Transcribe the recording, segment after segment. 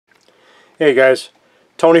Hey guys,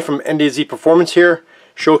 Tony from NDZ Performance here,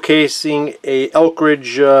 showcasing a Elk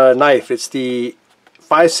Ridge knife. It's the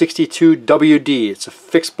 562WD. It's a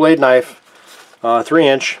fixed blade knife,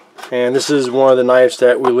 3-inch, and this is one of the knives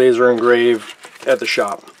that we laser engrave at the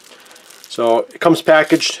shop. So it comes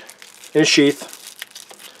packaged in a sheath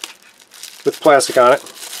with plastic on it.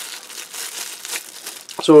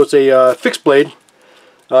 So it's a fixed blade,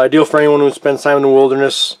 ideal for anyone who spends time in the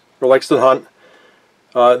wilderness or likes to hunt.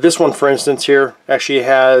 This one, for instance, here actually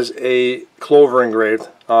has a clover engraved,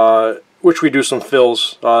 which we do some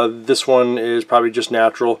fills. This one is probably just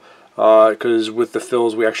natural, because with the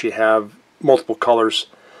fills we actually have multiple colors: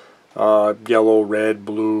 yellow, red,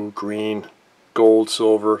 blue, green, gold,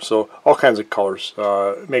 silver, so all kinds of colors.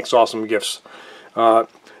 Makes awesome gifts.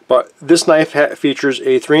 But this knife features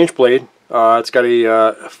a 3-inch blade. It's got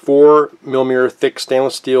a 4mm thick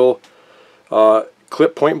stainless steel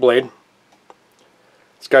clip point blade.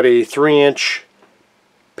 It's got a 3-inch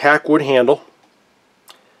packwood handle,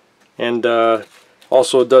 and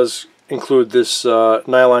also does include this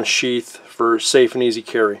nylon sheath for safe and easy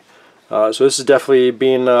carry. So this is definitely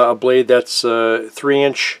being a blade that's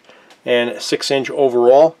 3-inch and 6-inch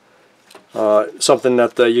overall. Something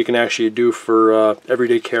that you can actually do for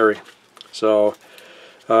everyday carry. So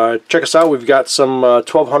check us out. We've got some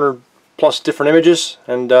 1,200 plus different images,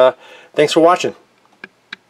 and thanks for watching.